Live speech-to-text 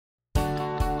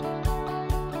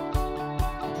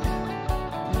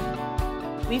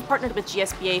We've partnered with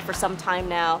GSBA for some time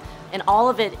now, and all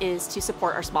of it is to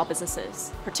support our small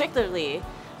businesses, particularly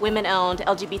women-owned,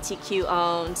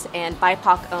 LGBTQ-owned, and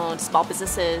BIPOC-owned small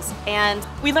businesses. And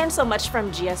we learned so much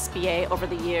from GSBA over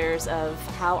the years of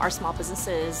how our small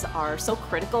businesses are so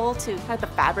critical to kind of the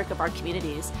fabric of our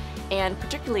communities, and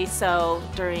particularly so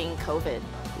during COVID.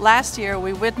 Last year,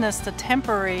 we witnessed the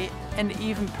temporary and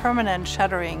even permanent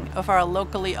shuttering of our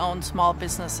locally owned small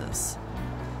businesses,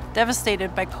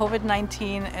 devastated by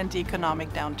COVID-19 and the economic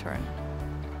downturn.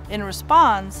 In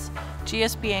response,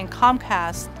 GSBA and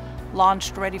Comcast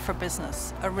launched Ready for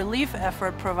Business, a relief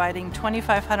effort providing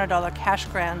 $2,500 cash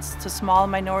grants to small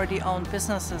minority-owned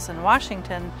businesses in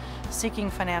Washington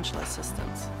seeking financial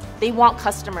assistance. They want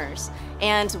customers,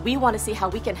 and we want to see how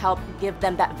we can help give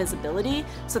them that visibility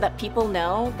so that people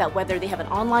know that whether they have an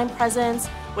online presence,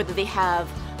 whether they have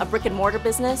a brick and mortar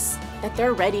business, that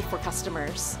they're ready for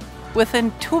customers.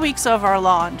 Within 2 weeks of our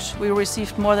launch, we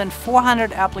received more than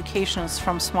 400 applications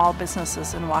from small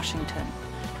businesses in Washington.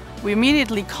 We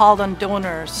immediately called on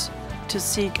donors to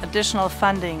seek additional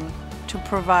funding to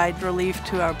provide relief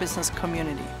to our business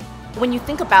community. When you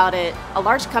think about it, a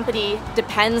large company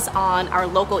depends on our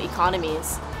local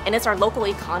economies. And it's our local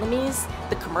economies,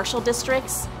 the commercial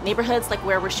districts, neighborhoods like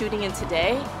where we're shooting in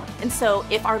today. And so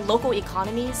if our local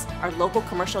economies, our local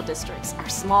commercial districts, our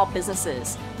small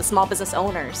businesses, the small business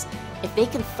owners, if they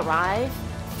can thrive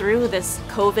through this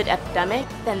COVID epidemic,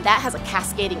 then that has a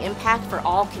cascading impact for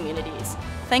all communities.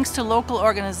 Thanks to local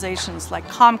organizations like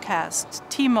Comcast,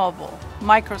 T-Mobile,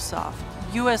 Microsoft,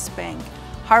 US Bank,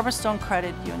 Harborstone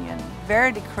Credit Union,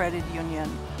 Verity Credit Union,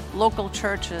 local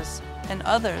churches, and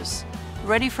others,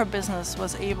 Ready for Business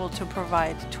was able to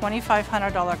provide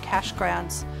 $2,500 cash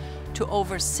grants to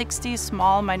over 60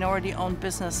 small minority-owned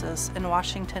businesses in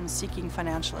Washington seeking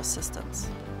financial assistance.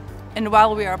 And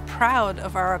while we are proud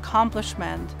of our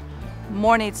accomplishment,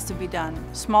 more needs to be done.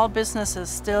 Small businesses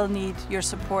still need your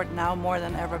support now more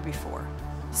than ever before.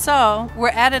 So, we're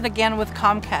at it again with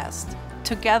Comcast.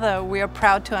 Together, we are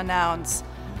proud to announce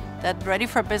that Ready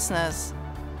for Business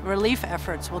relief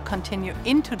efforts will continue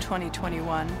into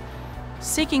 2021,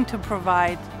 seeking to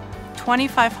provide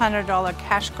 $2,500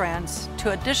 cash grants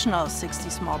to additional 60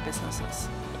 small businesses.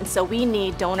 And so we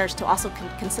need donors to also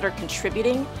consider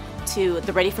contributing to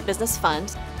the Ready for Business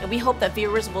Fund. And we hope that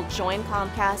viewers will join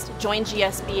Comcast, join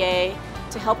GSBA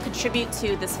to help contribute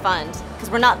to this fund, because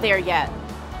we're not there yet.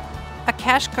 A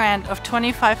cash grant of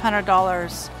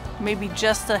 $2,500 may be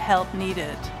just the help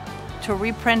needed to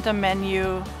reprint a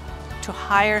menu, to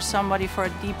hire somebody for a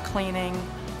deep cleaning,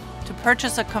 to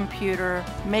purchase a computer,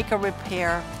 make a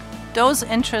repair. Those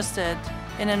interested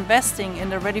in investing in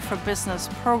the Ready for Business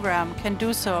program can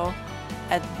do so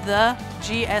at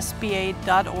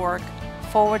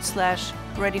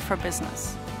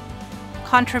thegsba.org/readyforbusiness.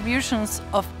 Contributions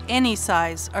of any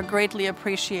size are greatly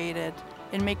appreciated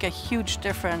and make a huge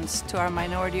difference to our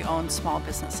minority-owned small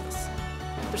businesses.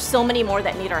 There's so many more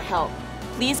that need our help.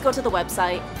 Please go to the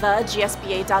website,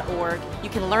 thegsba.org. You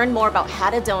can learn more about how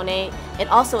to donate. And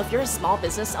also, if you're a small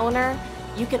business owner,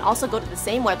 you can also go to the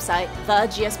same website,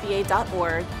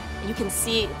 thegsba.org. You can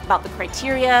see about the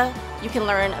criteria, you can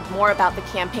learn more about the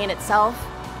campaign itself,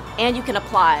 and you can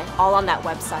apply all on that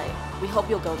website. We hope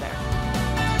you'll go there.